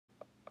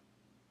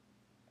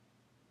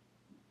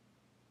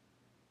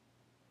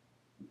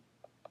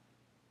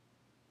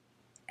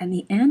And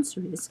the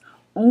answer is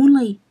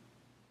only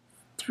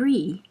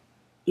 3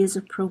 is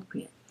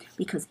appropriate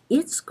because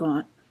it's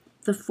got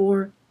the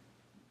 4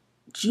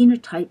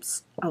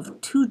 genotypes of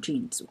 2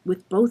 genes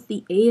with both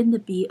the A and the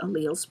B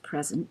alleles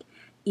present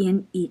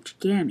in each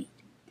gamete.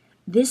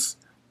 This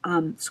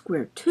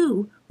square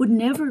 2 would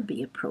never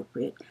be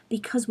appropriate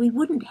because we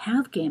wouldn't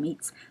have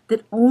gametes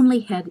that only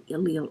had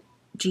allele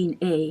gene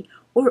A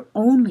or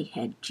only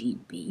had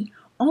gene B.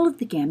 All of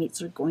the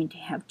gametes are going to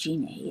have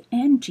gene A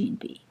and gene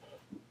B.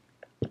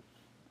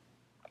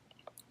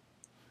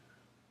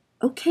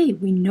 Okay,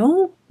 we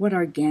know what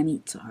our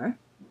gametes are.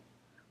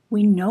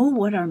 We know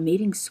what our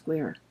mating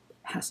square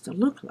has to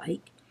look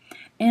like.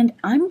 And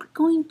I'm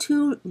going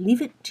to leave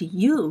it to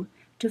you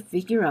to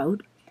figure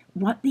out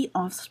what the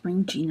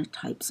offspring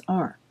genotypes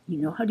are. You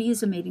know how to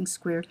use a mating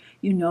square.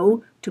 You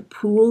know to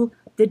pool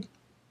the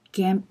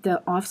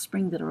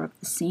offspring that are of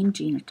the same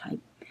genotype.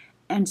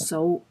 And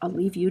so I'll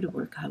leave you to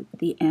work out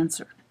the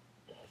answer.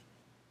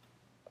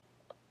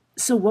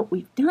 So what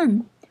we've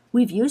done,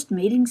 we've used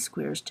mating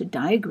squares to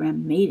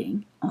diagram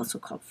mating, also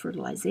called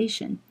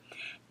fertilization,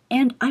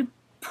 and I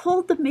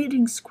pulled the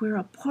mating square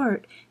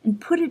apart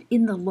and put it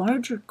in the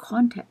larger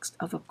context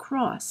of a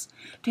cross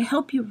to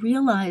help you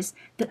realize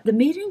that the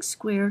mating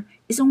square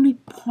is only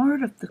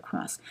part of the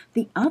cross.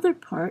 The other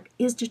part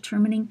is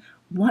determining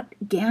what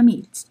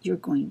gametes you're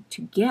going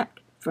to get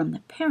from the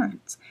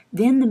parents.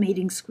 Then the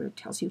mating square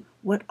tells you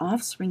what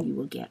offspring you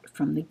will get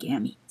from the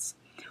gametes.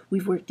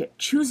 We've worked at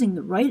choosing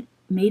the right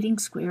mating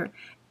square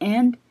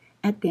and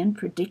at then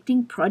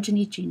predicting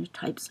progeny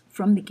genotypes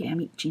from the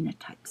gamete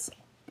genotypes.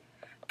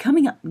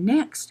 Coming up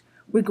next,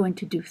 we're going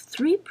to do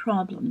 3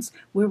 problems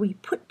where we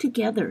put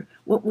together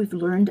what we've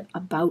learned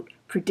about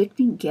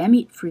predicting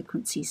gamete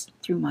frequencies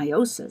through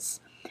meiosis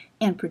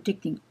and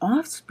predicting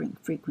offspring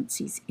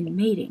frequencies in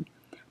mating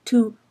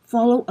to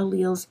follow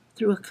alleles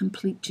through a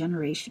complete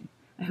generation.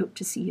 I hope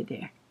to see you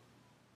there.